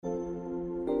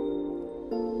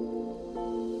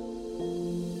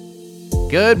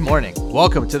Good morning.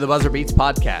 Welcome to the Buzzer Beats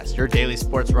podcast, your daily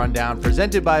sports rundown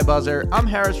presented by Buzzer. I'm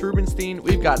Harris Rubenstein.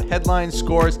 We've got headlines,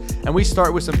 scores, and we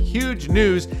start with some huge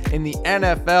news in the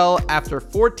NFL. After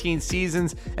 14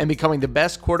 seasons and becoming the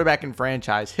best quarterback in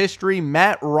franchise history,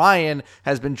 Matt Ryan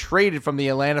has been traded from the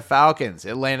Atlanta Falcons.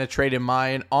 Atlanta traded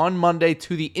Ryan on Monday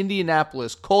to the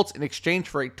Indianapolis Colts in exchange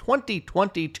for a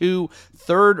 2022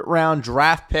 third-round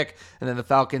draft pick, and then the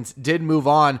Falcons did move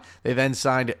on. They then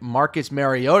signed Marcus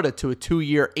Mariota to a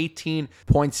two-year,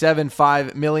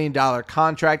 $18.75 million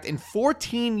contract. In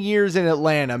 14 years in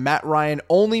Atlanta, Matt Ryan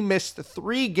only missed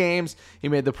 3 games. He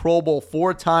made the Pro Bowl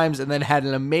 4 times and then had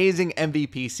an amazing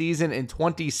MVP season in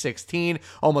 2016.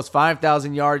 Almost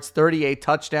 5,000 yards, 38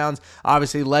 touchdowns.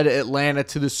 Obviously led Atlanta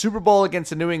to the Super Bowl against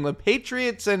the New England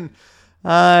Patriots, and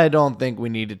I don't think we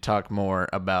need to talk more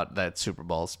about that Super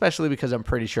Bowl, especially because I'm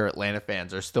pretty sure Atlanta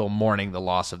fans are still mourning the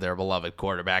loss of their beloved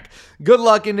quarterback. Good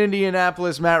luck in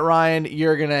Indianapolis, Matt Ryan.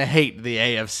 You're going to hate the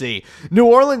AFC. New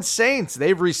Orleans Saints,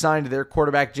 they've re-signed their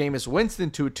quarterback Jameis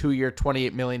Winston to a 2-year,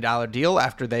 $28 million deal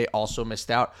after they also missed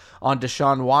out on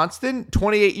Deshaun Watson.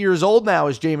 28 years old now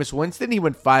is Jameis Winston. He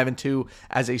went 5-2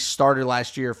 as a starter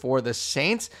last year for the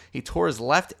Saints. He tore his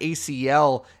left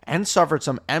ACL and suffered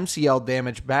some MCL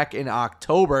damage back in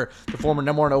October. The former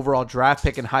number 1 overall draft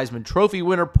pick and Heisman Trophy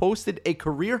winner posted a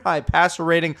career-high passer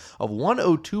rating of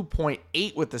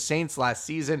 102.8 with the Saints last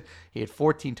season. He had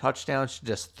 14 touchdowns to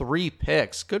just 3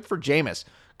 picks. Good for Jameis.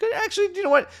 Actually, you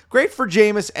know what? Great for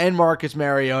Jameis and Marcus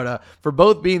Mariota for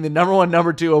both being the number 1,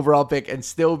 number 2 overall pick and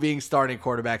still being starting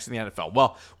quarterbacks in the NFL.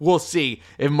 Well, we'll see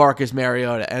if Marcus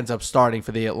Mariota ends up starting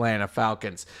for the Atlanta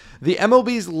Falcons. The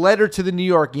MLB's letter to the New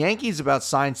York Yankees about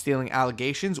sign-stealing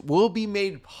allegations will be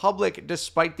made public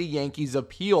despite the Yankees'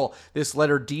 appeal. This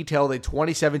letter detailed a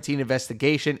 2017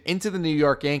 investigation into the New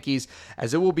York Yankees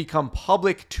as it will become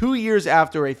public 2 years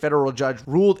after a federal judge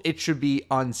ruled it should be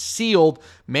unsealed.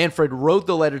 Manfred wrote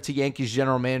the letter to Yankees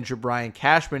general manager Brian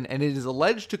Cashman, and it is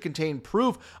alleged to contain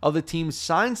proof of the team's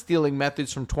sign-stealing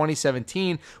methods from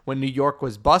 2017 when New York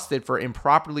was busted for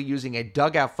improperly using a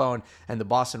dugout phone, and the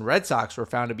Boston Red Sox were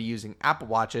found to be using Apple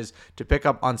Watches to pick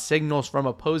up on signals from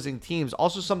opposing teams.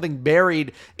 Also, something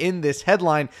buried in this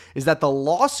headline is that the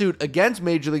lawsuit against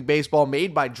Major League Baseball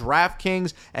made by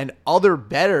DraftKings and other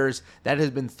bettors that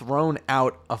has been thrown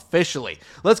out officially.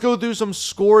 Let's go through some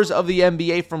scores of the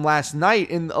NBA from last night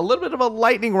in a little bit of a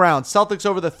lightning round. Celtics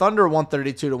over the Thunder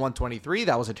 132-123.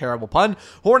 That was a terrible pun.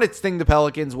 Hornets sting the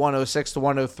Pelicans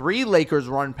 106-103. Lakers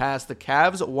run past the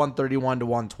Cavs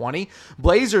 131-120.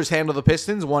 Blazers handle the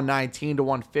Pistons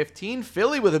 119-115.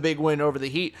 Philly with a big win over the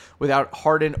Heat without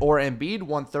Harden or Embiid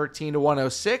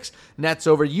 113-106. Nets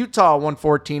over Utah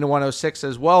 114-106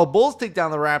 as well. Bulls take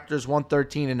down the Raptors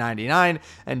 113-99.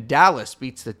 And Dallas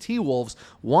beats the T-Wolves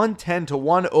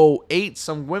 110-108.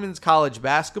 Some women's college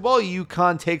basketball.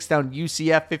 UConn takes down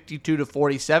UCF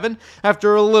 52-47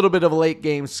 after a little bit of a late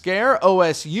game scare.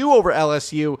 OSU over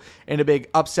LSU in a big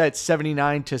upset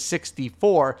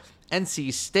 79-64.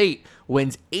 NC State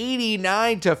wins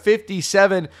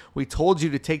 89-57. We told you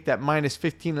to take that minus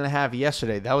 15.5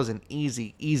 yesterday. That was an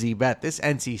easy bet. This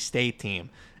NC State team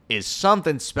is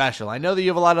something special. I know that you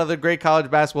have a lot of other great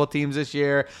college basketball teams this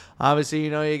year. Obviously, you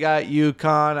know, you got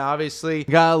UConn, obviously, you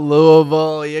got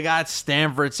Louisville, you got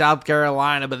Stanford, South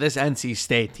Carolina, but this NC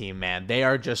State team, man, they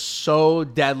are just so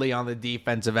deadly on the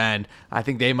defensive end. I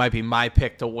think they might be my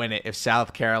pick to win it if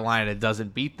South Carolina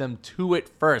doesn't beat them to it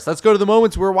first. Let's go to the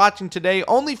moments we're watching today.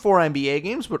 Only 4 NBA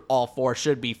games, but all 4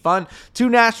 should be fun. 2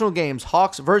 national games,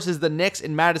 Hawks versus the Knicks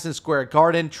in Madison Square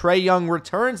Garden. Trae Young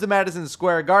returns to Madison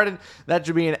Square Garden. That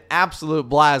should be an absolute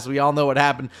blast. We all know what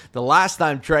happened the last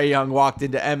time Trae Young walked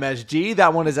into MSG.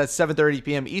 That one is at 7:30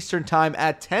 p.m. Eastern time.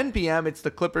 At 10 p.m., it's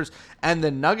the Clippers and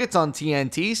the Nuggets on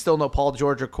TNT. Still no Paul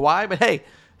George or Kawhi, but hey,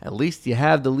 at least you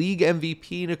have the league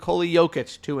MVP Nikola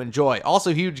Jokic to enjoy.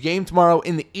 Also, huge game tomorrow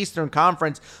in the Eastern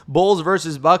Conference. Bulls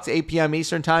versus Bucks, 8 p.m.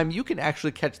 Eastern time. You can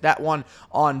actually catch that one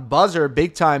on Buzzer.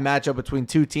 Big time matchup between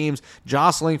 2 teams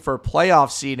jostling for playoff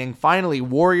seeding. Finally,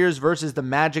 Warriors versus the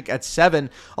Magic at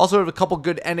 7. Also have a couple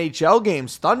good NHL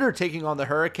games. Thunder taking on the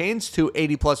Hurricanes. 2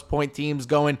 80-plus point teams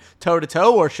going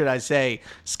toe-to-toe, or should I say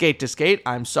skate-to-skate.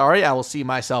 I'm sorry, I will see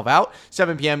myself out.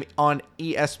 7 p.m. on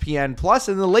ESPN+.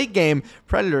 In the late game,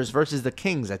 Predators Predators versus the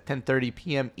Kings at 10:30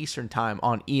 p.m. Eastern Time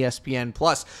on ESPN+.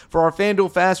 For our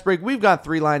FanDuel Fast Break, we've got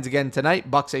 3 lines again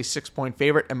tonight. Bucks a 6-point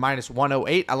favorite and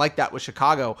 -108. I like that with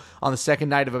Chicago on the second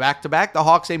night of a back-to-back. The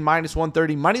Hawks a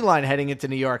 -130 money line heading into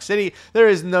New York City. There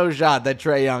is no shot that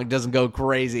Trae Young doesn't go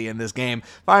crazy in this game.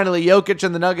 Finally, Jokic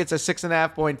and the Nuggets a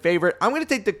 6.5-point favorite. I'm going to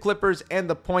take the Clippers and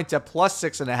the points at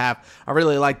 +6.5. I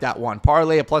really like that one.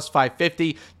 Parlay at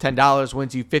 +550. $10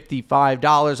 wins you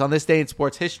 $55. On this day in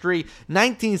sports history,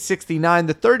 1969,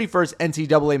 the 31st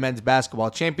NCAA Men's Basketball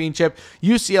Championship.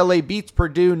 UCLA beats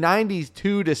Purdue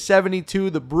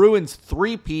 92-72. The Bruins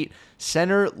three-peat.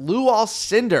 Center Lou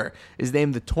Alcindor is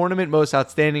named the tournament most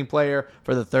outstanding player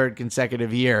for the 3rd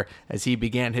consecutive year as he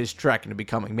began his trek into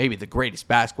becoming maybe the greatest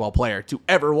basketball player to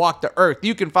ever walk the earth.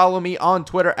 You can follow me on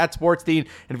Twitter at SportsDean,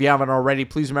 and if you haven't already,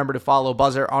 please remember to follow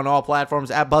Buzzer on all platforms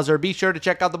at Buzzer. Be sure to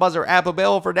check out the Buzzer app,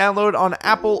 available for download on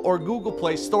Apple or Google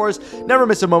Play stores. Never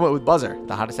miss a moment with Buzzer,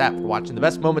 the hottest app for watching the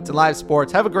best moments in live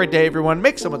sports. Have a great day, everyone.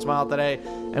 Make someone smile today,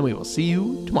 and we will see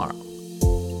you tomorrow.